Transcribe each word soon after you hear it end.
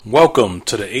Welcome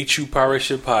to the HU Pirate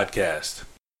Ship Podcast.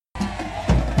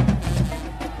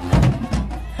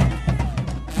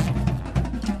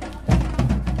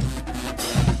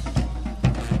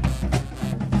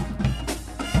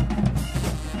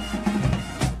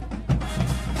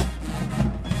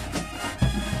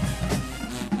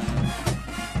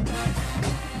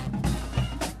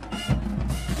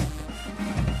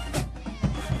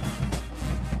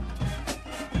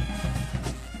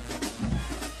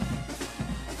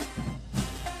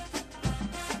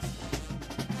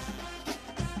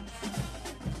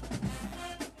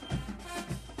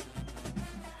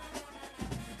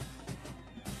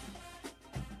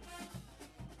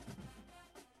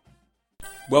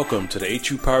 Welcome to the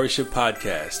HU Pirate Ship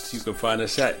Podcast. You can find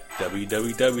us at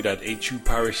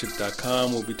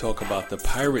www.hupirateship.com where we talk about the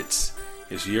Pirates.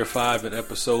 It's year 5 and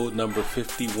episode number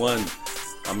 51.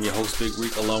 I'm your host, Big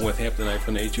Reek, along with Hampton Knight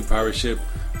from the HU Pirate Ship.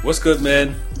 What's good,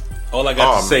 man? All I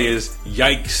got to say is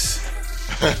yikes.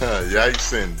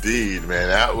 Yikes indeed, man.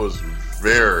 That was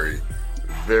very,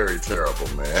 very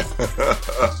terrible, man.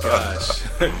 Gosh.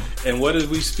 And what did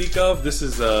we speak of? This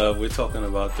is, we're talking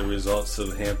about the results of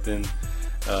the Hampton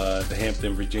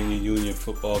Virginia Union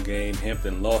football game.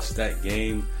 Hampton lost that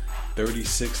game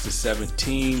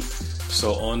 36-17.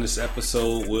 So on this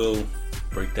episode, we'll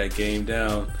break that game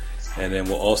down, and then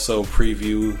we'll also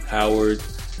preview Howard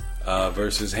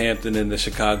versus Hampton in the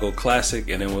Chicago Classic,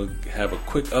 and then we'll have a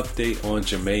quick update on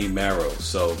Jermaine Marrow.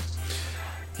 So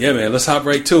yeah, man, let's hop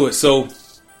right to it. So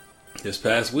this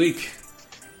past week,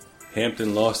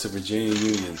 Hampton lost to Virginia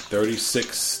Union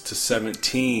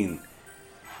 36-17.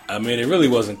 I mean, it really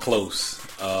wasn't close.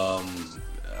 I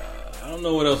don't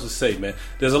know what else to say, man.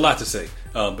 There's a lot to say,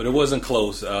 but it wasn't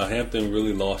close. Hampton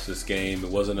really lost this game. It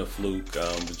wasn't a fluke.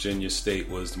 Virginia State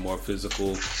was the more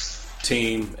physical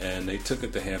team, and they took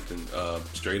it to Hampton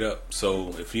straight up. So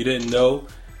if you didn't know,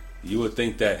 you would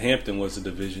think that Hampton was a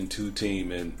Division II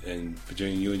team and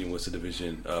Virginia Union was a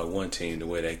Division I team, the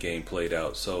way that game played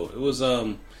out. So it was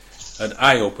an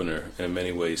eye-opener in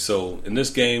many ways. So in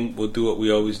this game, we'll do what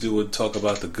we always do. We'll talk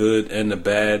about the good and the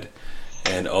bad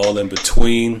and all in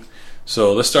between.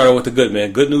 So let's start out with the good,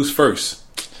 man. Good news first.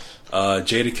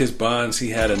 Jadakiss Bonds, he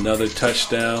had another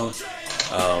touchdown.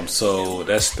 So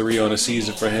that's 3 on the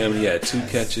season for him. He had 2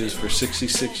 catches for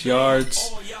 66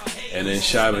 yards. And then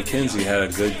Shy McKenzie had a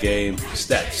good game,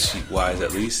 stat sheet-wise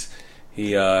at least.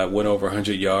 He went over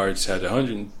 100 yards, had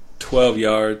 112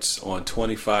 yards on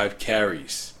 25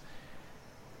 carries.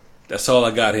 That's all I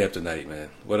got here tonight, man.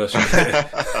 What else you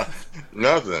got?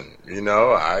 Nothing.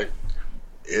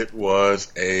 It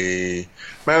was a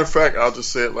matter of fact, I'll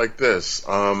just say it like this.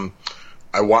 I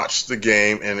watched the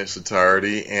game in its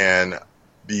entirety, and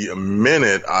the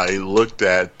minute I looked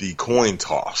at the coin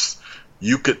toss,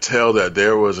 you could tell that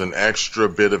there was an extra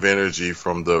bit of energy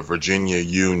from the Virginia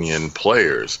Union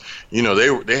players.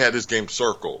 They had this game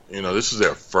circled. This is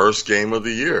their first game of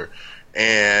the year.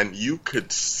 And you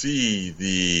could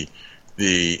see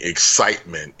the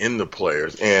excitement in the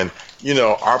players. And,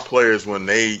 our players, when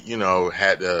they,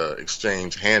 had to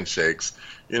exchange handshakes,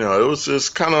 it was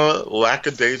just kind of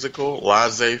lackadaisical,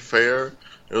 laissez-faire.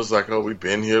 It was like, oh, we've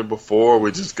been here before.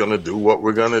 We're just going to do what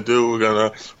we're going to do.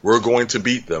 We're going to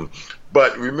beat them.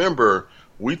 But remember,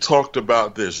 we talked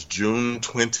about this June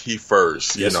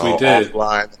 21st, yes, we did.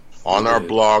 Offline on our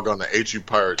blog, on the HU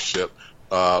Pirate Ship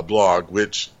blog,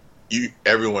 which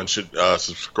everyone should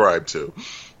subscribe to.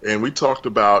 And we talked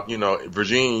about,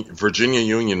 Virginia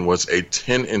Union was a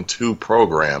 10-2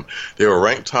 program. They were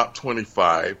ranked top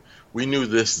 25. We knew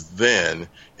this then,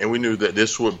 and we knew that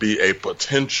this would be a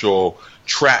potential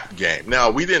trap game.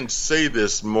 Now, we didn't say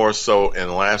this more so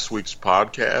in last week's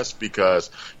podcast because,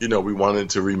 we wanted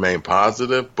to remain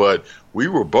positive, but we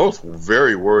were both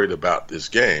very worried about this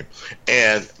game.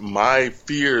 And my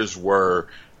fears were,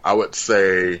 I would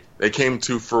say, they came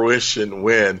to fruition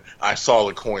when I saw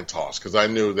the coin toss, because I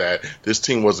knew that this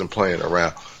team wasn't playing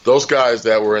around. Those guys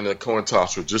that were in the coin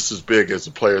toss were just as big as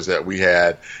the players that we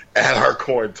had at our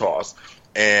coin toss.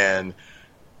 And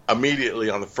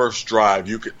immediately on the first drive,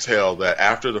 you could tell that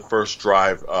after the first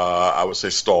drive, I would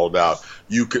say stalled out,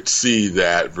 you could see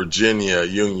that Virginia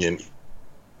Union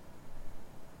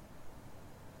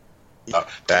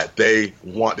that they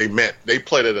played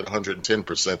it at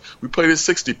 110%. We played it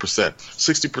 60%.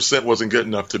 60% wasn't good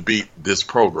enough to beat this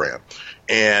program.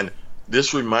 And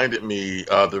this reminded me,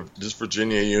 this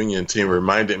Virginia Union team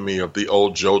reminded me of the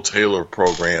old Joe Taylor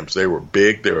programs. They were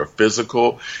big, they were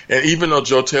physical, and even though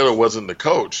Joe Taylor wasn't the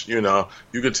coach, you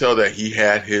could tell that he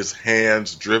had his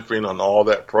hands dripping on all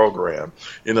that program.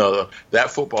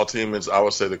 That football team is, I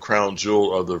would say, the crown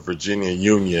jewel of the Virginia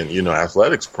Union,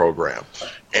 athletics program.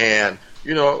 And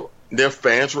their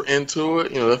fans were into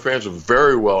it. Their fans were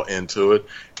very well into it.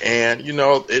 And,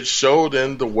 it showed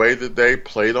in the way that they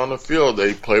played on the field.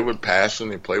 They played with passion.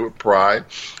 They played with pride.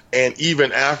 And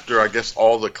even after, I guess,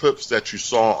 all the clips that you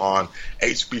saw on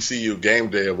HBCU game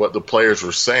day of what the players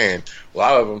were saying, a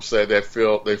lot of them said they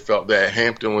felt that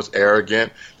Hampton was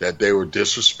arrogant, that they were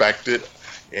disrespected,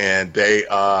 and they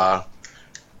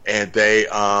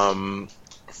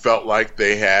felt like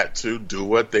they had to do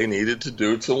what they needed to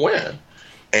do to win.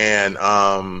 And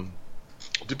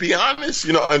to be honest,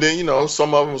 and then,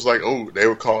 some of them was like, oh, they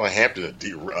were calling Hampton a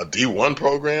D1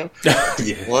 program.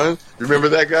 D1? Remember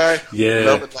that guy?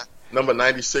 Yeah. Number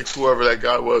 96, whoever that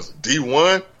guy was.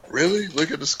 D1? Really?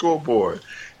 Look at the scoreboard.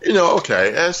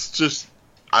 Okay, that's just,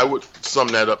 I would sum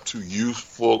that up to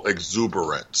youthful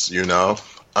exuberance,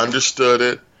 Understood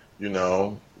it,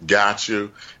 got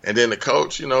you. And then the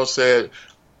coach, said,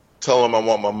 tell them I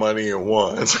want my money in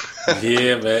ones.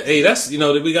 Yeah, man. Hey, that's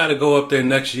we got to go up there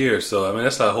next year. So I mean,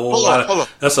 that's a whole lot.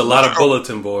 That's a lot of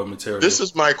bulletin board material. This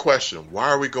is my question: why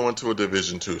are we going to a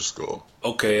Division II school?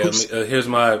 Okay, here's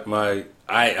my.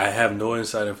 I have no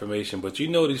inside information, but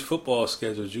these football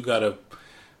schedules, you got to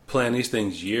plan these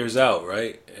things years out,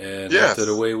 right? And after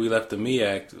the way we left the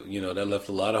MEAC, that left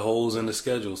a lot of holes in the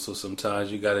schedule. So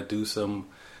sometimes you got to do some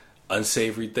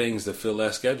unsavory things to fill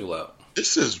that schedule out.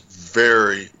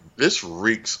 This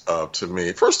reeks of, to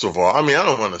me, first of all, I mean, I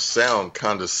don't want to sound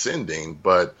condescending,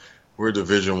 but we're a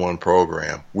Division I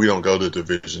program. We don't go to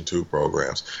Division II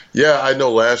programs. Yeah, I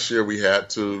know last year we had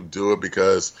to do it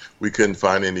because we couldn't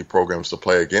find any programs to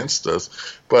play against us,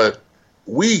 but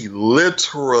we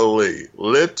literally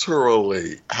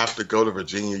have to go to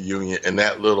Virginia Union in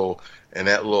that little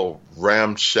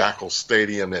ramshackle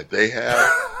stadium that they have.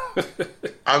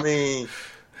 I mean...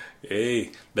 Hey,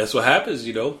 that's what happens,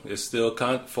 It's still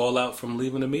fallout from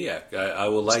leaving the MEAC. I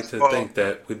would like to think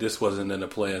that this wasn't in the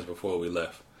plans before we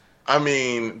left. I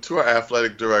mean, to our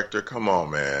athletic director, come on,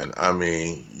 man. I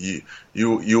mean,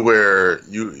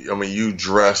 you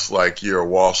dress like you're a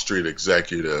Wall Street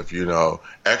executive,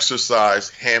 Exercise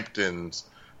Hampton's,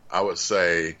 I would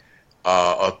say,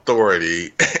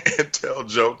 authority and tell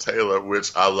Joe Taylor,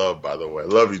 which I love, by the way. I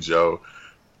love you, Joe.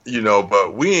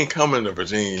 But we ain't coming to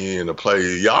Virginia Union to play you.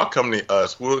 Y'all come to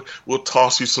us. We'll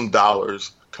toss you some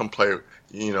dollars. Come play,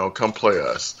 come play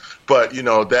us. But,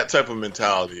 that type of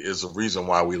mentality is the reason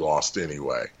why we lost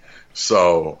anyway.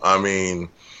 So, I mean,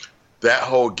 that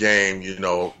whole game,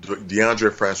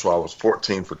 DeAndre Francois was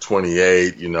 14 for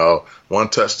 28, 1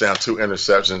 touchdown, 2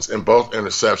 interceptions, and both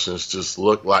interceptions just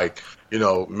looked like,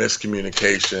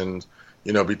 miscommunications.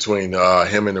 Between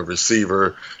him and the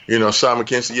receiver. Sean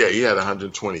McKenzie, yeah, he had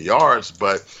 120 yards,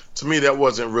 but to me that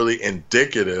wasn't really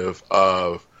indicative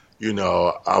of,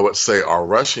 I would say our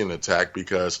rushing attack,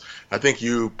 because I think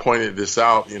you pointed this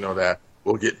out, that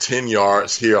we'll get 10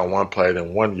 yards here on one play,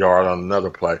 then 1 yard on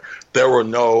another play. There were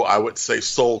no, I would say,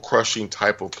 soul-crushing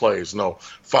type of plays. No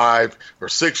 5 or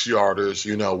 6 yarders,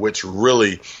 which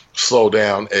really slow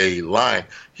down a line.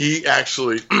 He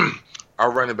actually... Our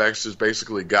running backs just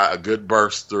basically got a good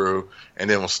burst through and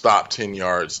then will stop 10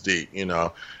 yards deep,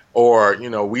 Or,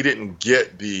 we didn't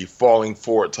get the falling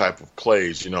forward type of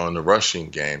plays, in the rushing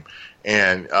game.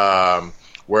 And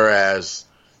whereas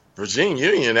Virginia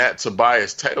Union at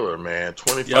Tobias Taylor, man,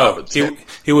 25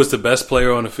 he was the best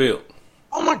player on the field.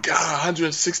 Oh, my God,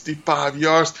 165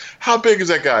 yards. How big is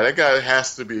that guy? That guy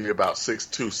has to be about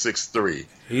 6'2", 6'3".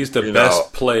 He's the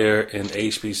best player in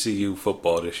HBCU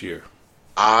football this year.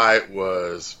 I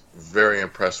was very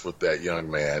impressed with that young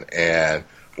man, and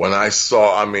when I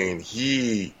saw,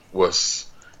 he was,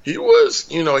 he was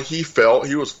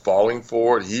falling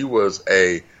forward.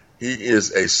 I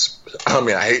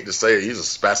hate to say it, he's a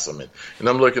specimen, and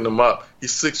I'm looking him up.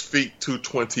 He's 6 feet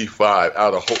 225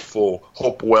 out of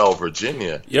Hopewell,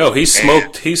 Virginia. Yo, he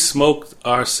smoked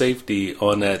our safety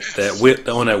on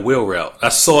that wheel route. I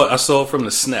saw it from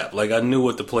the snap. Like, I knew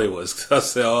what the play was. I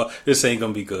said, oh, this ain't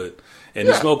gonna be good. And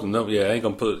he smoked him. Yeah, I ain't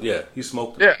gonna put. Yeah, he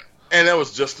smoked him. Yeah, and that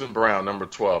was Justin Brown, number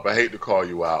 12. I hate to call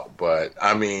you out, but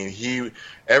I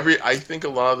think a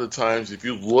lot of the times, if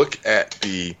you look at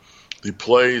the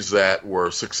plays that were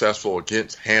successful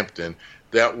against Hampton,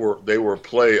 they were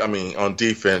on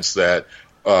defense that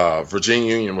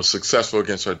Virginia Union was successful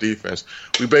against our defense.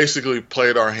 We basically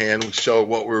played our hand. We showed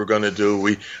what we were going to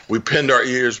do. We pinned our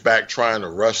ears back trying to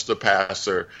rush the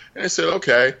passer, and they said,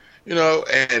 okay,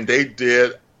 and they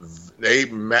did. They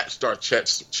matched our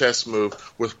chess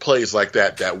move with plays like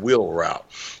that wheel route,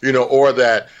 or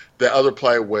that other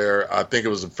play where I think it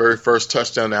was the very first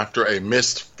touchdown after a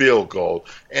missed field goal.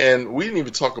 And we didn't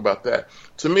even talk about that.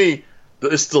 To me,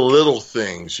 it's the little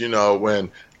things,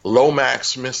 when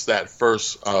Lomax missed that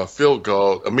first field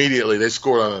goal. Immediately, they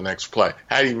scored on the next play.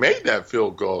 Had he made that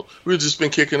field goal, we would just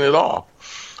been kicking it off.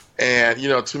 And,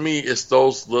 to me, it's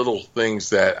those little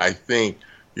things that I think,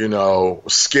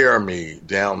 scare me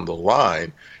down the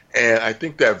line. And I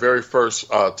think that very first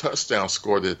touchdown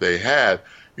score that they had,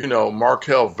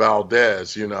 Markel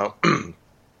Valdez,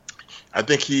 I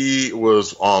think he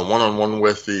was on one-on-one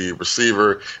with the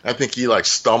receiver. I think he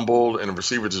stumbled and the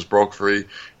receiver just broke free.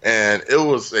 And it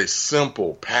was a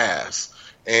simple pass.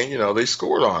 And, they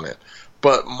scored on it.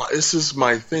 But this is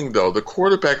my thing, though. The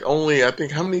quarterback only, I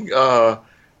think, how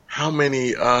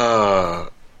many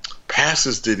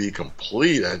passes did he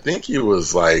complete? I think he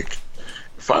was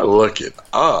if I look it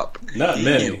up. Not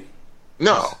many.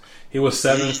 No. He was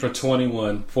 7 for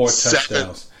 21, 4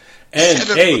 touchdowns.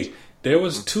 And, there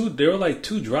were two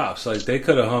drops. They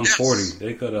could have hung 40.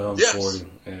 They could have hung 40.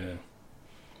 Yeah.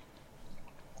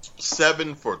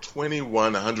 7 for 21,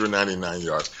 199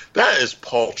 yards. That is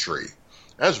paltry.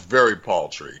 That's very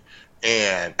paltry.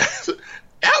 And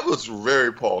that was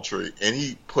very paltry. And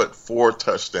he put 4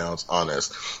 touchdowns on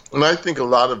us. And I think a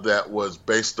lot of that was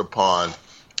based upon,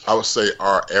 I would say,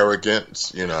 our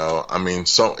arrogance.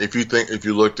 So if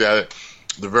you looked at it,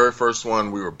 the very first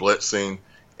one we were blitzing.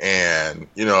 And,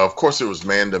 of course it was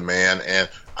man-to-man, and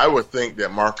I would think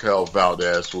that Markel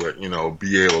Valdez would,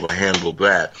 be able to handle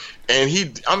that. And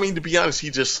to be honest,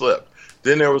 he just slipped.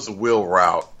 Then there was a wheel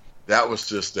route. That was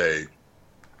just I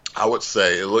would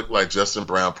say it looked like Justin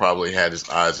Brown probably had his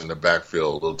eyes in the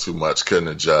backfield a little too much, couldn't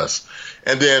adjust.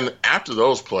 And then after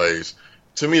those plays,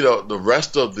 to me, the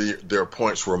rest of their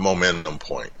points were momentum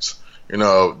points.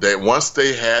 Once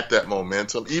they had that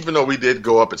momentum, even though we did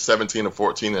go up at 17 or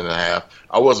 14 and a half,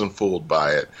 I wasn't fooled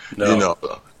by it. No.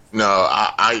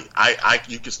 I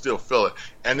you could still feel it.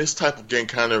 And this type of game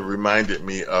kind of reminded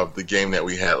me of the game that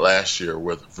we had last year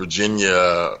with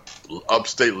Virginia,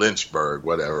 upstate Lynchburg,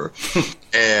 whatever.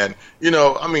 And,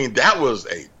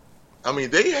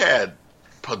 they had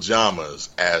pajamas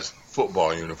as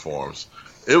football uniforms.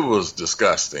 It was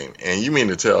disgusting. And you mean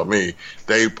to tell me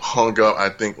they hung up, I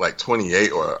think,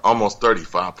 28 or almost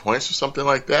 35 points or something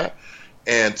like that?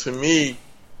 And to me,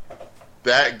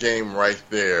 that game right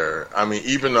there,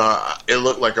 even though it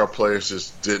looked like our players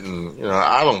just didn't,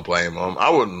 I don't blame them.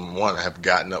 I wouldn't want to have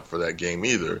gotten up for that game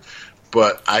either.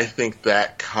 But I think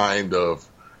that kind of,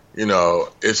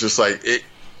 it's just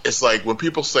it's like when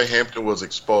people say Hampton was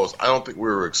exposed, I don't think we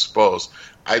were exposed.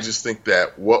 I just think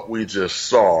that what we just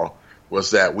saw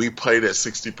was that we played at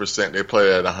 60%, they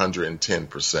played at 110%.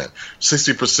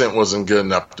 60% wasn't good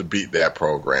enough to beat that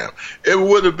program. It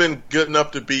would have been good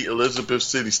enough to beat Elizabeth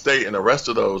City State and the rest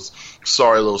of those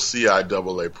sorry little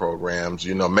CIAA programs.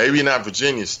 Maybe not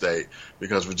Virginia State,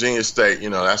 because Virginia State,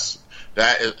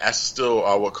 that's still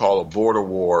I would call a border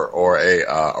war or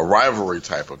a rivalry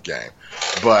type of game.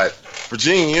 But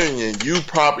Virginia Union,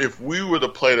 if we would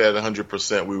have played at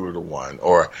 100%, we would have won,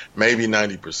 or maybe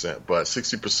 90%. But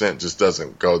 60% just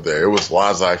doesn't go there. It was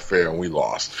laissez-faire, and we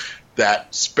lost.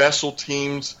 That special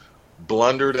teams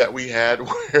blunder that we had,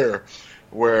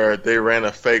 where they ran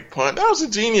a fake punt, that was a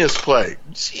genius play.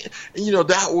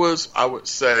 That was, I would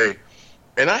say,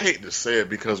 and I hate to say it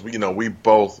because we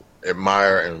both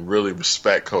admire and really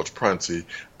respect Coach Prunty.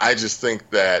 I just think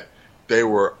that they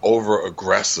were over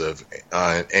aggressive,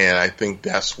 and I think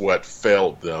that's what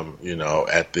failed them,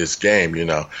 at this game.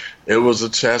 It was a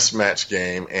chess match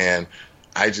game, and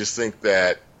I just think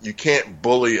that you can't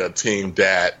bully a team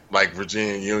that, like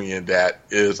Virginia Union, that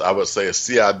is, I would say, a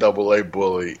CIAA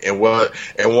bully and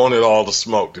wanted all the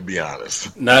smoke, to be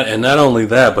honest. Not only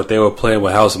that, but they were playing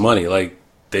with house money.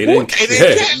 They didn't care.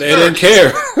 They didn't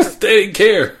care. They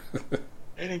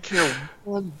didn't care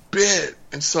one bit.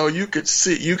 And so you could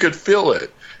feel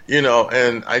it,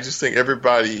 and I just think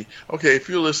everybody, okay, if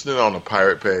you're listening on the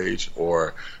Pirate page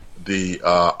or the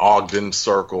Ogden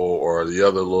Circle or the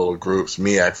other little groups,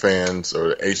 MEAC fans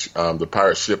or the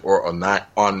Pirate Ship or on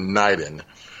Niden,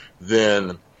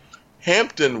 then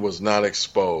Hampton was not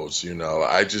exposed.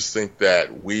 I just think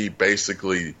that we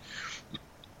basically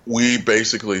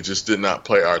just did not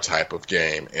play our type of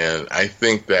game, and I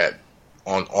think that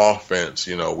on offense,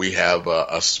 we have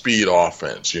a speed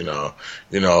offense, a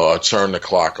turn the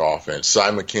clock offense. Cy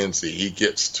McKenzie, he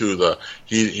gets to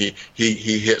he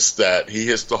hits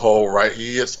the hole right.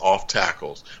 He hits off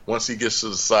tackles. Once he gets to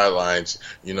the sidelines,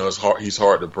 he's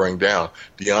hard to bring down.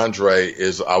 DeAndre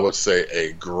is, I would say,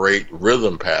 a great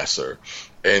rhythm passer.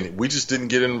 And we just didn't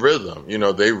get in rhythm.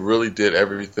 They really did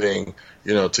everything,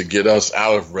 to get us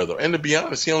out of rhythm. And to be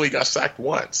honest, he only got sacked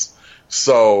once.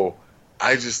 So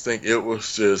I just think it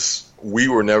was just, we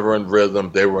were never in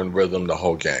rhythm. They were in rhythm the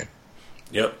whole game.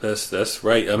 Yep, that's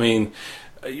right. I mean,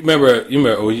 you remember,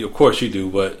 well, of course you do,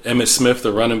 but Emmitt Smith,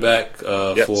 the running back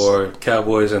Yes. for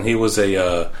Cowboys, and he was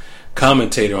a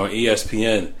commentator on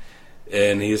ESPN,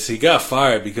 and he got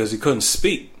fired because he couldn't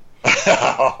speak.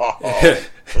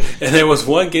 And there was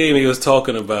one game he was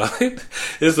talking about. It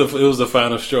was the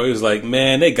final straw. He was like,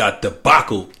 "Man, they got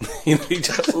debacled." He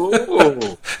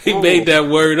made that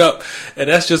word up, and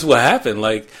that's just what happened.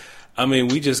 Like, I mean,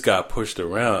 we just got pushed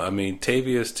around. I mean,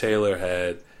 Tavius Taylor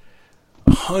had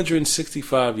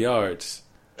 165 yards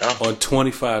on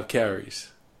 25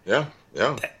 carries. Yeah.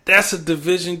 That's a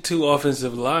Division II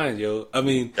offensive line, yo. I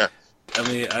mean,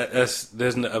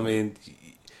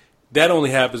 that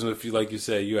only happens if you, like you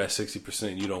said, you're at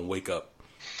 60%. You don't wake up.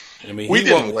 I mean,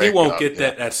 he won't get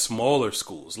that at smaller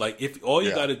schools. Like, if all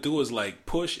you got to do is like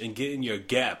push and get in your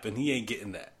gap, and he ain't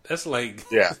getting that. That's like,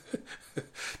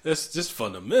 that's just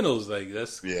fundamentals. Like,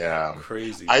 that's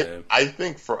crazy, man. I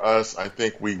think for us,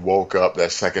 we woke up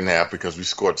that second half because we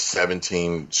scored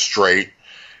 17 straight,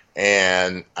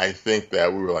 and I think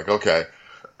that we were like, okay,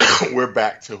 we're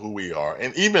back to who we are.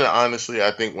 And even honestly,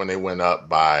 I think when they went up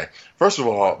by, first of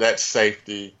all, that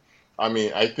safety, I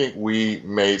mean, I think we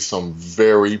made some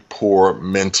very poor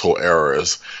mental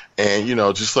errors. And,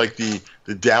 just like the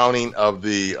downing of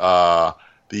the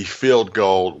field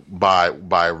goal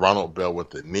by Ronald Bell with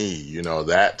the knee,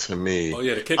 that to me. Oh,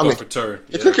 yeah, the kickoff return.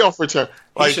 The kickoff return.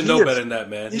 Like, he should know better than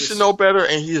that, man. He should know better,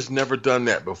 and he has never done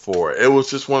that before. It was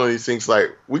just one of these things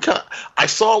like, I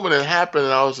saw it when it happened,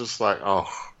 and I was just like, oh,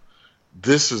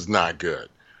 this is not good.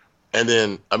 And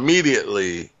then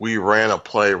immediately we ran a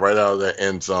play right out of the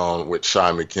end zone with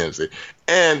Shy McKenzie.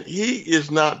 And he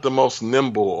is not the most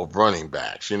nimble of running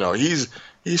backs. He's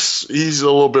a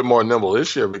little bit more nimble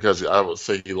this year because I would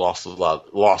say he lost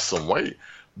some weight.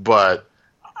 But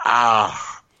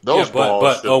those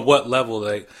balls. But on what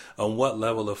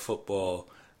level of football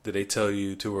did they tell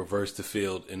you to reverse the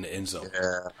field in the end zone?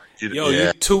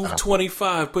 You're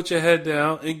 225. Put your head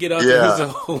down and get out the end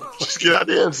zone. Just get out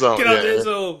the end zone. Get out the end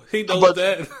zone. He knows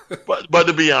that. but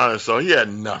to be honest, though, he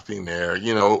had nothing there.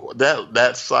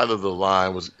 That side of the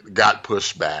line got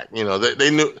pushed back.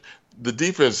 They knew the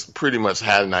defense pretty much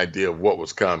had an idea of what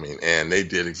was coming, and they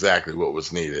did exactly what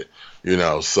was needed.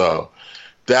 So.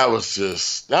 That was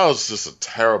just a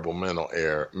terrible mental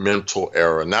error,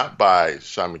 not by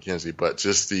Sean McKenzie, but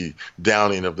just the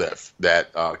downing of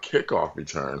that kickoff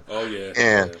return. Oh yeah,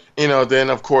 and then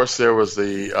of course there was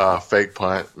the fake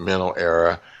punt mental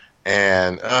error,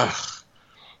 and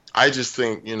I just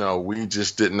think we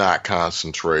just did not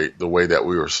concentrate the way that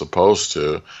we were supposed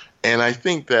to, and I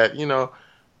think that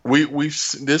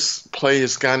this play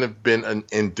has kind of been an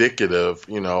indicative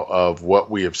of what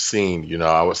we have seen.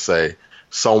 I would say.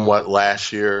 Somewhat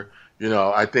last year,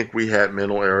 I think we had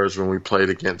mental errors when we played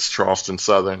against Charleston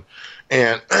Southern,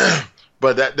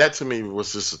 but that to me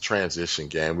was just a transition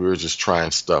game. We were just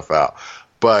trying stuff out.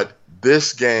 But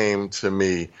this game to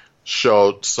me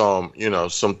showed some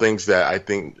things that I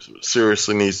think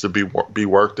seriously needs to be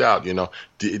worked out.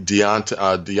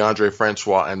 DeAndre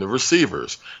Francois and the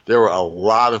receivers. There were a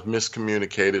lot of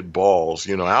miscommunicated balls,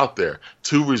 out there.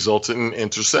 2 resulted in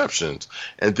interceptions,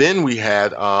 and then we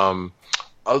had.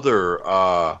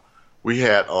 We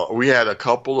had a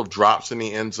couple of drops in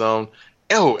the end zone.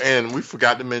 Oh, and we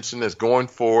forgot to mention this going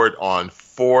forward on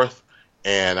 4th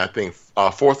and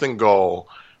goal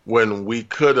when we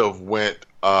could have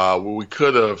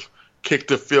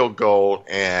kicked a field goal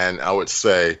and I would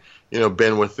say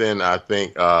been within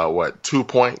 2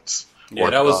 points. Yeah,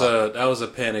 that was a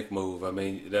panic move. I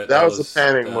mean, that was a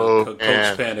panic move.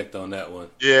 Coach panicked on that one.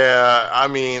 Yeah, I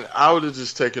mean, I would have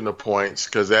just taken the points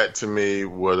because that to me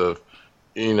would have,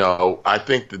 I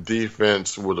think the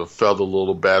defense would have felt a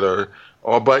little better.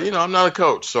 But I'm not a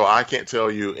coach, so I can't tell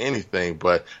you anything.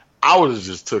 But I would have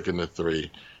just taken the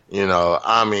 3.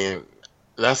 I mean,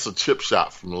 that's a chip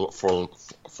shot for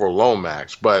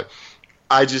Lomax, but.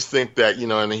 I just think that in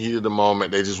the heat of the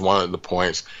moment they just wanted the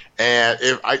points, and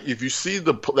if you see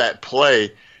that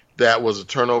play that was a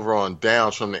turnover on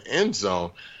downs from the end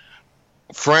zone,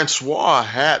 Francois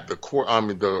had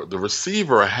the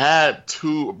receiver had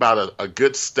about a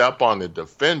good step on the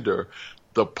defender.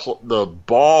 The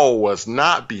ball was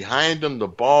not behind him. The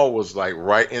ball was like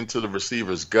right into the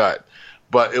receiver's gut,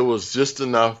 but it was just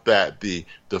enough that the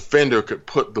defender could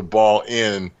put the ball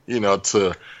in,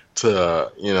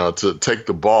 to take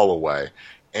the ball away.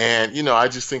 And, I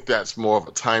just think that's more of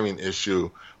a timing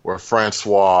issue where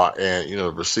Francois and,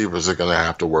 the receivers are going to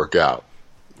have to work out.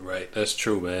 Right. That's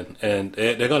true, man. And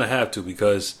they're going to have to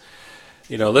because,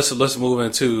 let's move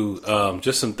into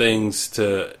just some things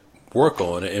to work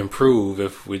on and improve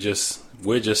if we just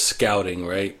we're just scouting,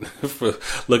 right, for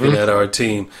looking at our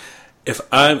team.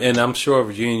 And I'm sure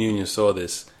Virginia Union saw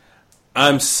this,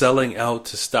 I'm selling out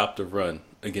to stop the run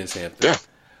against Hampton.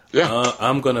 Yeah.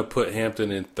 I'm going to put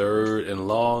Hampton in third and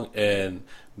long and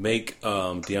make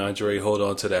DeAndre hold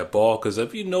on to that ball. Because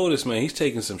if you notice, man, he's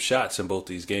taking some shots in both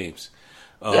these games.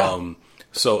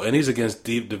 So, and he's against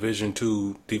deep Division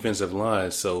II defensive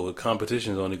lines, so the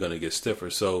competition is only going to get stiffer.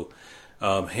 So,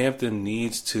 Hampton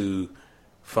needs to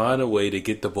find a way to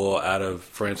get the ball out of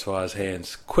Francois'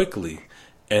 hands quickly,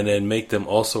 and then make them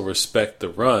also respect the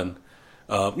run.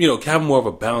 Have more of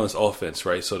a balanced offense,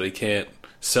 right? So they can't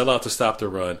sell out to stop the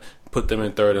run, put them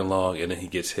in third and long, and then he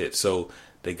gets hit. So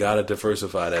they got to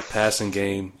diversify that passing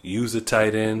game. Use the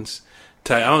tight ends.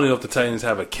 I don't know if the tight ends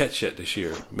have a catch yet this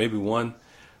year. Maybe one.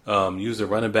 Use the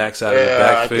running backs out of the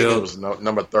backfield. I think it was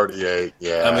number 38.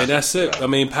 Yeah. I mean, that's it. Yeah. I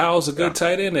mean, Powell's a good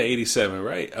tight end at 87,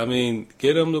 right? I mean,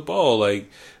 get him the ball. Like,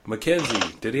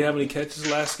 McKenzie, did he have any catches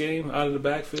last game out of the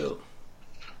backfield?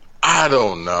 I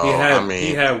don't know.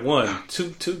 He had one.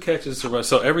 Two catches to run.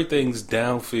 So everything's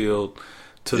downfield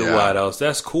to the wideouts.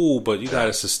 That's cool, but you got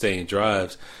to sustain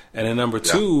drives. And then number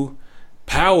two,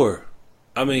 power.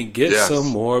 I mean, get some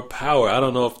more power. I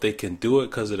don't know if they can do it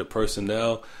because of the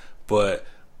personnel, but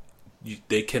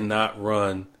they cannot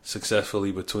run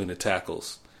successfully between the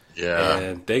tackles. Yeah.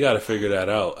 And they got to figure that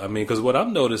out. I mean, because what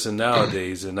I'm noticing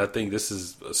nowadays, and I think this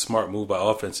is a smart move by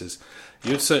offenses,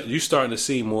 you're starting to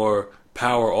see more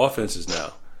power offenses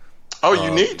now. Oh,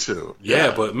 you need to.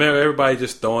 Yeah, but man, everybody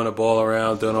just throwing the ball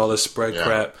around, doing all this spread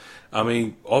crap. I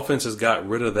mean, offenses got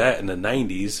rid of that in the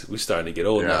 90s. We're starting to get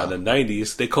old now. In the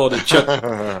 90s, they called it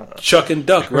chuck and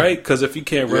duck, right? Because if you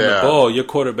can't run the ball, your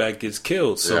quarterback gets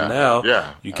killed. So now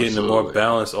you're getting a more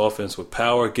balanced offense with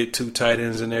power. Get two tight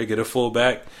ends in there, get a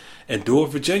fullback, and do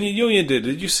what Virginia Union did.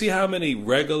 Did you see how many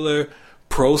regular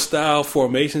pro-style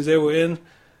formations they were in?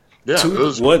 Yeah, it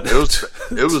was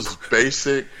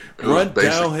basic.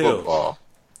 Downhill Football.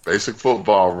 Basic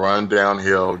football, run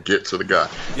downhill, get to the guy.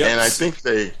 Yep. And I think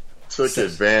they took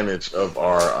advantage of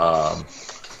our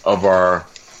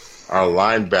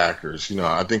linebackers.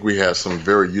 I think we had some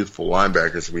very youthful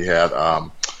linebackers. We had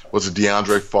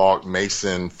DeAndre Falk,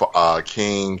 Mason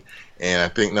King, and I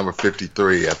think number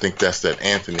 53. I think that's that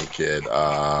Anthony kid.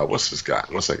 What's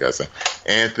that guy's name?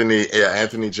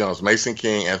 Anthony Jones, Mason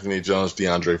King, Anthony Jones,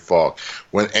 DeAndre Falk.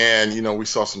 We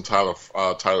saw some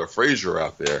Tyler Frazier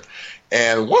out there.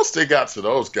 And once they got to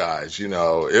those guys,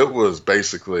 it was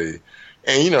basically,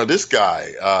 and this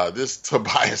guy, this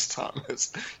Tobias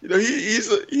Thomas,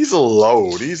 he's a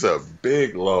load. He's a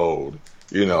big load.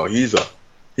 He's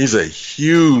a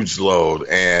huge load.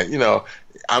 And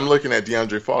I'm looking at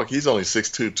DeAndre Falk. He's only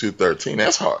 6'2", 213.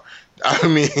 That's hard. I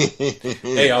mean,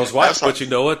 hey, I was watching, but you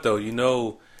know what though? I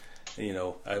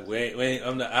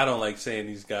don't like saying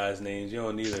these guys' names. You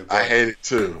don't either. I hate it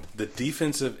too. The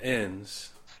defensive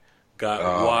ends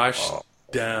got washed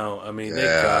down. I mean, they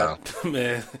got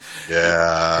man.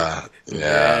 Yeah.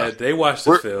 They watched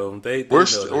the film.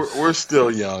 We're still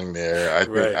young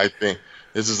there. I think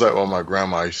this is like what my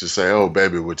grandma used to say. Oh,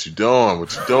 baby, what you doing?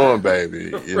 What you doing,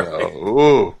 baby?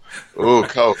 Ooh,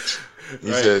 coach.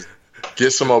 He says,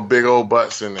 get some more big old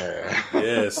butts in there.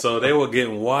 Yeah. So they were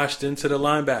getting washed into the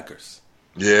linebackers.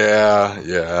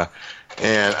 Yeah.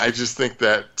 And I just think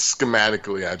that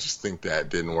schematically, that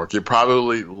didn't work. It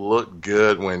probably looked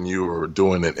good when you were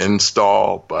doing an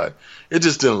install, but it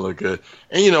just didn't look good.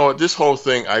 And this whole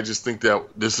thing, I just think that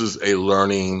this is a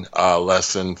learning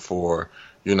lesson for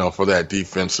that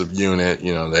defensive unit.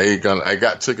 I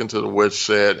got taken to the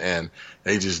woodshed, and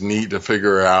they just need to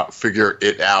figure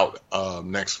it out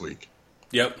next week.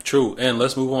 Yep, true. And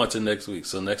let's move on to next week.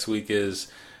 So next week is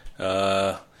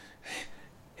HU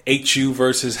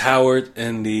versus Howard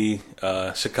in the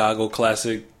Chicago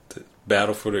Classic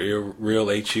battle for the real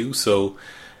HU. So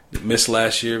missed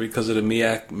last year because of the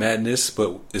MEAC madness,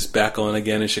 but it's back on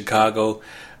again in Chicago.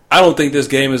 I don't think this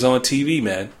game is on TV,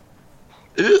 man.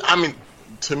 It is. I mean,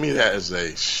 to me, that is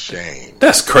a shame.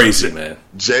 That's crazy, man.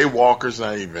 Jay Walker's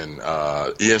not even,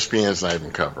 ESPN's not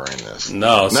even covering this.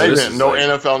 No,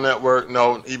 NFL Network,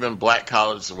 no, even Black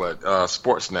College,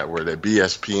 Sports Network, that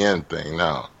BSPN thing,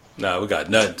 no. Nah, we got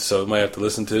nothing, so we might have to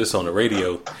listen to this on the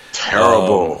radio.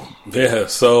 Terrible.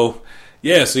 So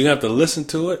you have to listen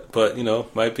to it, but,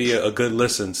 might be a good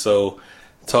listen. So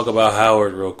talk about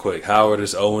Howard real quick. Howard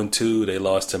is 0-2. They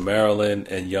lost to Maryland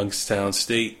and Youngstown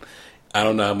State. I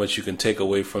don't know how much you can take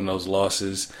away from those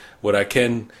losses. What I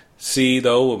can see,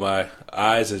 though, with my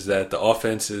eyes is that the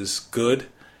offense is good.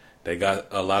 They got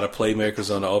a lot of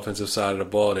playmakers on the offensive side of the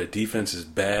ball. Their defense is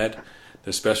bad.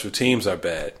 Their special teams are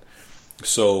bad.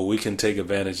 So we can take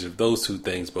advantage of those two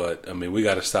things, but I mean, we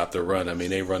got to stop the run. I mean,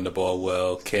 they run the ball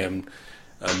well. Cam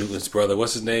Newton's brother,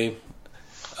 what's his name?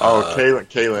 Kalen.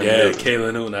 Yeah, Newton.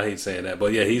 Kalen Newton. I hate saying that,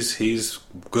 but yeah, he's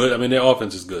good. I mean, their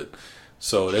offense is good,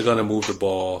 so they're going to move the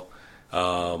ball.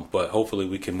 But hopefully,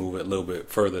 we can move it a little bit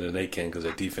further than they can because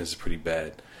their defense is pretty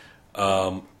bad.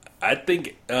 I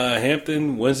think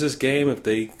Hampton wins this game if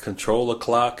they control the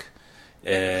clock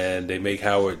and they make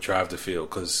Howard drive the field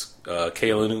because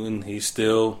Kalen Newton, he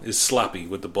still is sloppy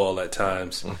with the ball at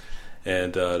times,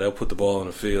 and they'll put the ball on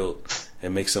the field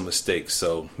and make some mistakes.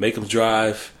 So make him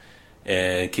drive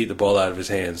and keep the ball out of his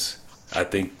hands. I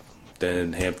think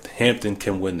then Hampton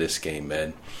can win this game,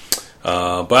 man.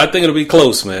 But I think it'll be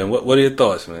close, man. What are your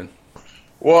thoughts, man?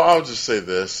 Well, I'll just say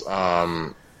this.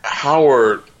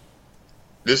 Howard,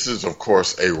 this is, of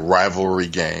course, a rivalry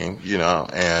game,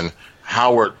 and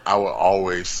Howard, I would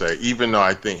always say, even though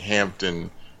I think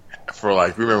Hampton,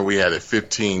 remember we had a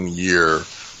 15-year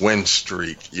win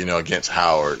streak, against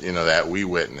Howard, that we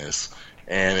witnessed.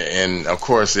 And of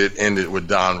course, it ended with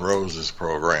Don Rose's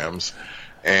programs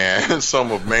and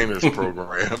some of Maynard's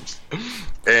programs.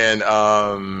 And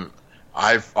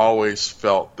I've always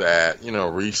felt that,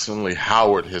 recently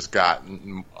Howard has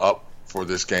gotten up for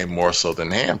this game more so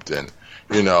than Hampton.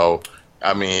 I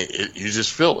mean, you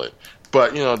just feel it.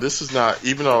 But, this is not,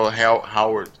 even though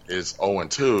Howard is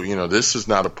 0-2, this is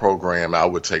not a program I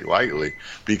would take lightly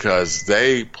because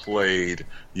they played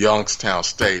Youngstown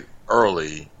State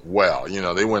early well.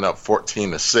 They went up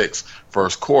 14-6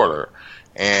 first quarter.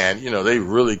 And, they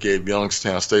really gave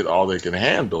Youngstown State all they could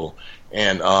handle.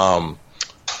 And of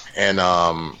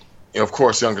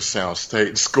course, Youngstown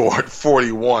State scored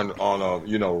 41 on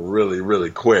them, really,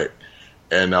 really quick.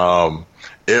 And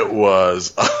it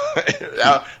was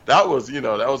that was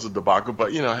a debacle.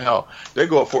 But hell, they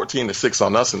go up 14-6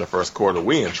 on us in the first quarter.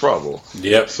 We in trouble.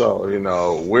 Yep. So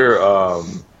we're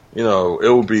it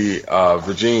will be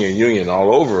Virginia Union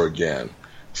all over again.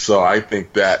 So I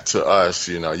think that to us,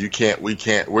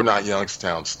 we're not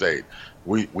Youngstown State.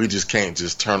 We just can't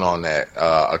just turn on that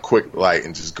a quick light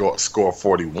and just go score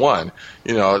 41.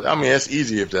 I mean, it's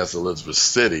easy if that's Elizabeth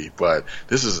City, but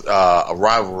this is a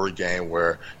rivalry game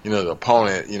where the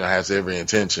opponent has every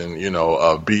intention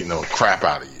of beating the crap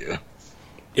out of you.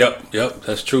 Yep,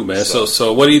 that's true, man.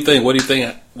 So what do you think? What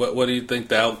do you think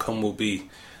the outcome will be,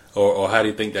 or how do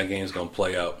you think that game's going to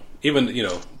play out? Even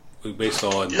based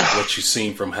on what you've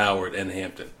seen from Howard and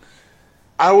Hampton.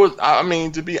 I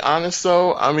mean, to be honest,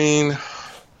 though, I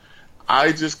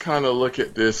just kind of look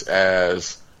at this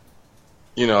as,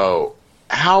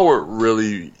 Howard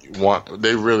really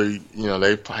they're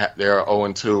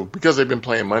 0-2 because they've been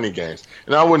playing money games.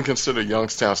 And I wouldn't consider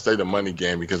Youngstown State a money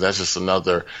game because that's just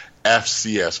another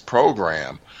FCS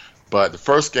program. But the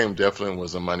first game definitely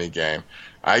was a money game.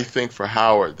 I think for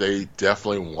Howard, they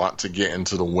definitely want to get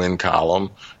into the win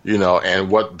column, and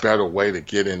what better way to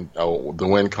get in the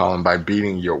win column by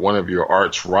beating one of your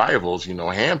arch rivals,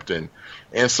 Hampton.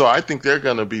 And so I think they're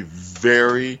going to be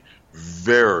very,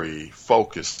 very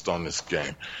focused on this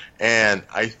game. And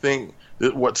I think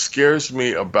that what scares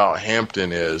me about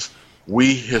Hampton is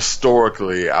we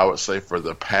historically, I would say for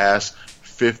the past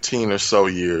 15 or so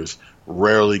years,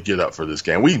 rarely get up for this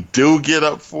game. We do get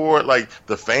up for it, like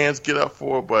the fans get up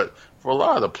for it, but for a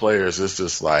lot of the players, it's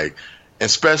just like,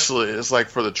 especially it's like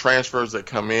for the transfers that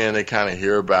come in, they kind of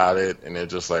hear about it and they're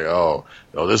just like, oh,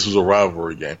 this was a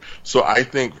rivalry game. So I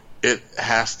think it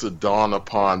has to dawn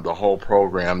upon the whole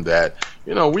program that,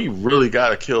 we really got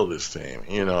to kill this team.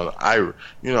 I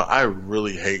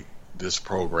really hate this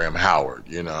program, Howard,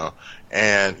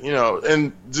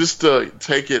 and just to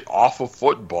take it off of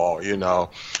football,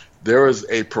 there is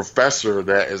a professor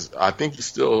that is, I think he's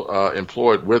still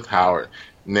employed with Howard,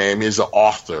 he's an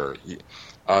author,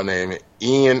 named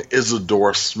Ian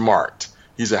Isidore Smart.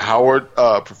 He's a Howard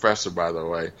professor, by the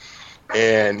way,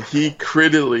 and he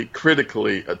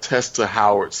critically attests to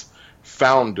Howard's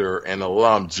founder and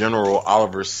alum, General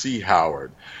Oliver C.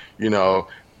 Howard.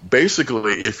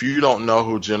 Basically, if you don't know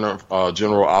who General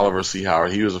Oliver C.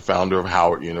 Howard, he was a founder of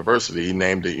Howard University. He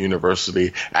named the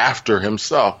university after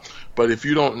himself. But if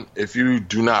you have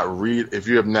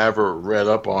never read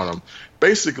up on him,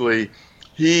 basically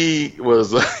he had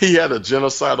a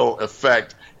genocidal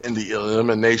effect in the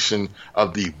elimination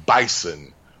of the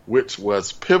bison, which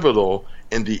was pivotal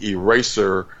in the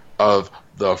erasure of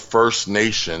the First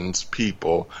Nations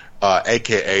people,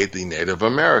 aka the Native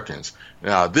Americans.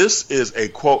 Now, this is a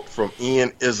quote from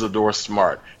Ian Isidore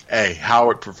Smart, a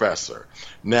Howard professor.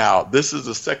 Now, this is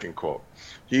the second quote.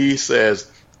 He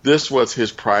says, This was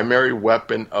his primary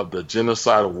weapon of the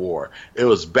genocidal war. It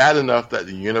was bad enough that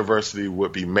the university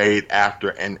would be made after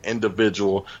an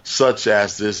individual such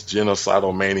as this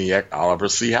genocidal maniac, Oliver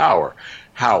C. Howard.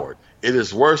 It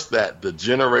is worse that the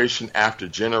generation after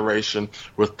generation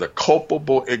with the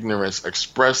culpable ignorance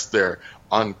expressed their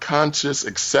unconscious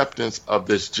acceptance of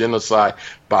this genocide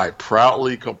by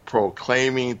proudly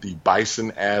proclaiming the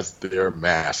bison as their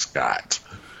mascot.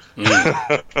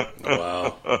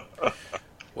 Wow.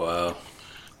 Wow.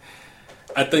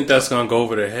 I think that's going to go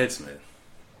over their heads, man.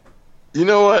 You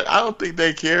know what? I don't think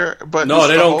they care. But no,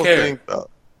 they don't care. Thing,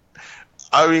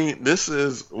 I mean,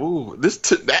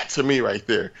 that to me right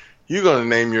there. You're going to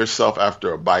name yourself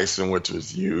after a bison, which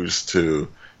was used to,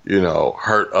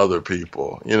 hurt other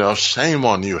people. Shame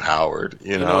on you, Howard.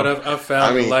 You know what I've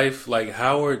found in life? Like,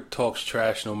 Howard talks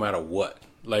trash no matter what.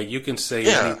 Like, you can say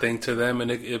anything to them, and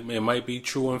it might be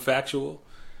true and factual.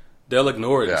 They'll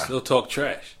ignore it and still talk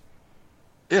trash.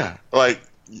 Yeah, like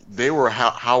they were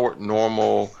Howard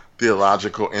Normal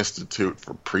Theological Institute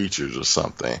for preachers or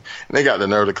something, and they got the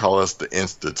nerve to call us the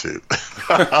Institute.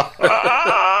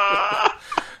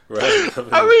 Right.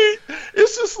 I mean,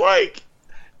 it's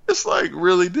like,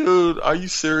 really, dude, are you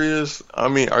serious? I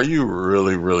mean, are you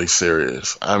really, really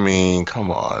serious? I mean,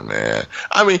 come on, man.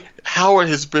 I mean, Howard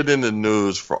has been in the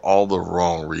news for all the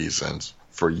wrong reasons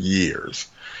for years.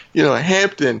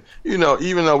 Hampton,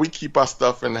 even though we keep our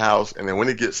stuff in the house and then when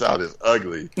it gets out, it's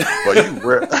ugly. But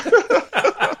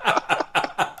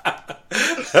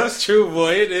That's true,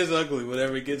 boy. It is ugly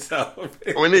whenever it gets out.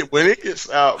 when it gets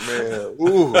out, man,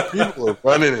 people are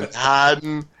running and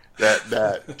hiding.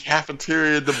 That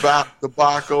cafeteria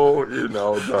debacle,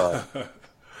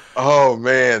 oh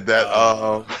man, that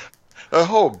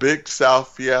whole Big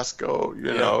South fiasco,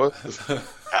 the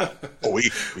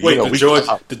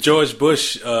George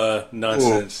Bush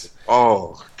nonsense.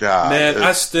 Oh God, man,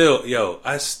 I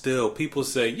still people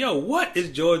say, what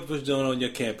is George Bush doing on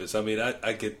your campus? I mean,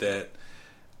 I get that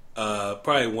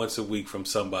probably once a week from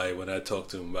somebody when I talk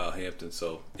to them about Hampton.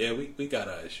 So yeah, we got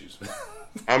our issues.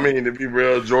 I mean, to be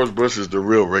real, George Bush is the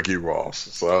real Ricky Ross.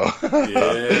 So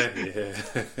yeah.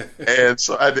 And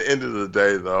so at the end of the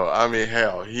day, though, I mean,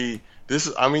 hell, think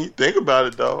about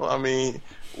it, though. I mean,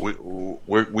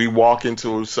 we walk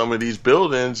into some of these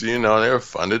buildings, they're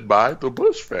funded by the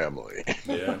Bush family.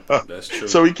 Yeah, that's true.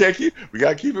 So we got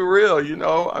to keep it real,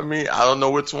 I mean, I don't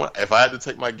know which one. If I had to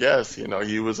take my guess,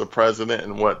 he was a president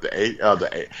in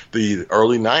the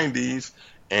early 90s,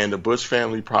 and the Bush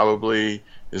family probably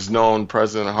is known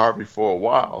President Harvey for a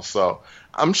while. So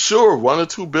I'm sure one or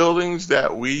two buildings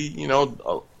that we,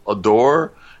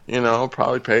 adore,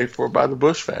 probably paid for by the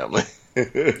Bush family.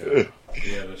 Yeah,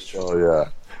 that's true. Oh,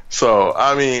 yeah. So,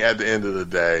 I mean, at the end of the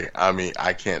day, I mean,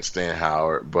 I can't stand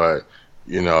Howard, but,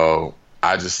 I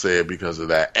just say it because of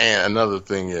that. And another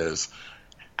thing is,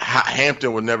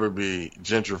 Hampton would never be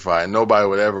gentrified. Nobody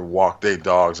would ever walk their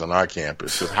dogs on our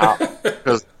campus.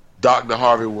 Because Dr.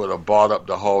 Harvey would have bought up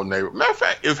the whole neighborhood. Matter of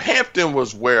fact, if Hampton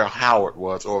was where Howard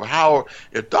was, or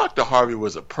if Dr. Harvey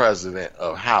was a president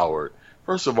of Howard,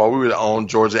 first of all, we would have owned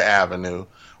Georgia Avenue.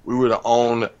 We would have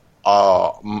owned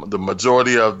the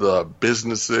majority of the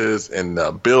businesses and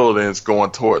the buildings going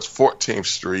towards 14th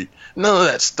Street. None of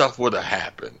that stuff would have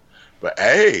happened. But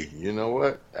hey, you know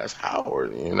what? That's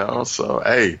Howard, So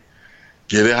hey,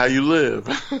 get it how you live.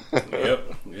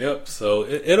 Yep. So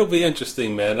it'll be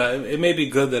interesting, man. It may be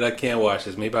good that I can't watch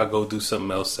this. Maybe I'll go do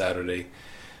something else Saturday.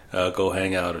 Go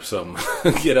hang out or something.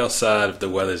 Get outside if the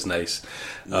weather's nice.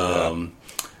 Yeah.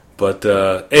 But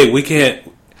hey, we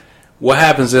can't. What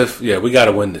happens if? Yeah, we got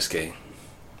to win this game.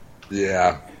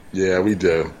 Yeah, we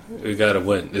do. We got to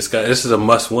win. This is a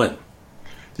must win.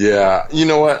 Yeah, you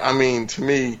know what? I mean, to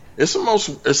me, it's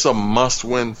a must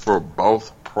win for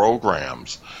both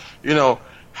programs.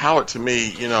 Howard, to me,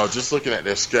 just looking at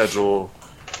their schedule,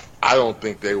 I don't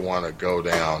think they want to go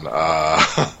down.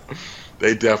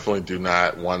 They definitely do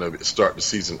not want to start the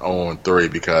season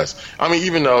 0-3 because, I mean,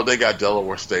 even though they got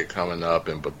Delaware State coming up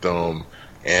and Bethune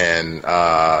and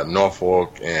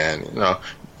Norfolk and,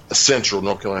 Central,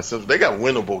 North Carolina Central, they got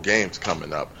winnable games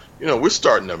coming up. We're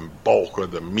starting the bulk or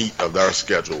the meat of their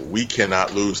schedule. We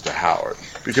cannot lose to Howard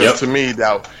because to me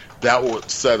that would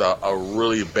set a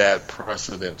really bad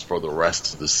precedence for the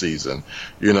rest of the season.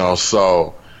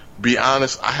 So be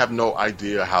honest, I have no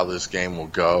idea how this game will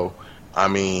go. I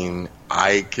mean,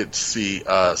 I could see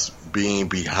us being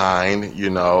behind,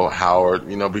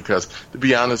 Howard, because to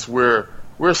be honest, we're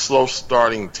a slow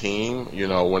starting team,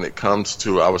 when it comes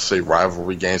to, I would say,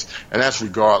 rivalry games, and that's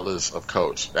regardless of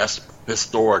coach. That's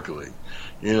historically,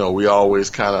 we always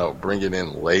kind of bring it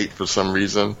in late for some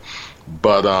reason,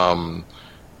 but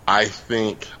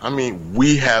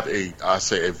We have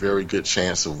a very good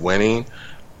chance of winning.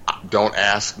 Don't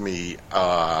ask me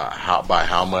by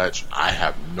how much. I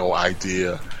have no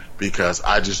idea because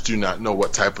I just do not know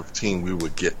what type of team we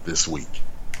would get this week.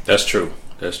 That's true.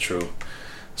 That's true.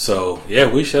 So,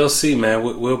 yeah, we shall see, man.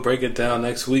 We'll break it down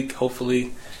next week,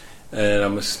 hopefully. And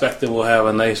I'm expecting we'll have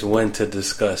a nice win to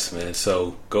discuss, man.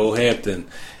 So, go Hampton.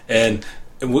 And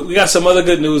we got some other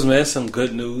good news, man. Some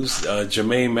good news.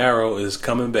 Jermaine Marrow is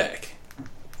coming back.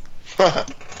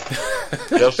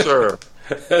 Yes, sir.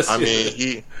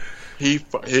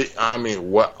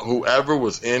 Whoever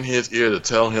was in his ear to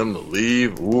tell him to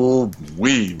leave,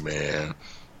 man.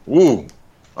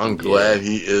 I'm glad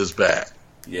he is back.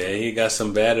 Yeah, he got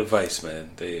some bad advice,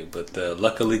 man. But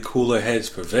luckily, cooler heads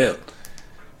prevailed.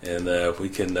 And we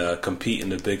can compete in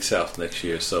the Big South next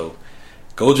year. So,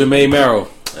 go Jermaine Marrow.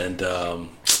 And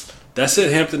that's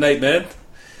it, Hamptonite, man.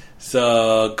 It's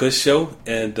a good show.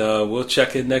 And we'll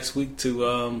check in next week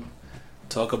to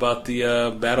talk about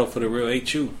the battle for the real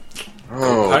HU.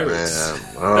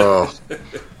 Oh,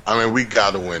 man. We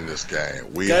got to win this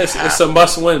game. It's a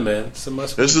must-win, man. It's a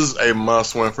must-win. This is a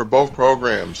must-win for both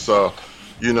programs. So,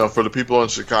 for the people in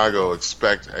Chicago,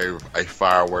 expect a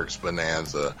fireworks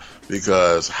bonanza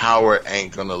because Howard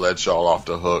ain't going to let y'all off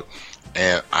the hook.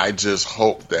 And I just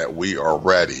hope that we are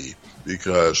ready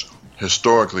because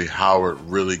historically Howard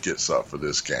really gets up for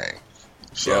this game.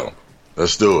 So,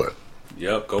 Let's do it.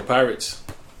 Yep, go Pirates.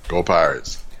 Go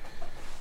Pirates.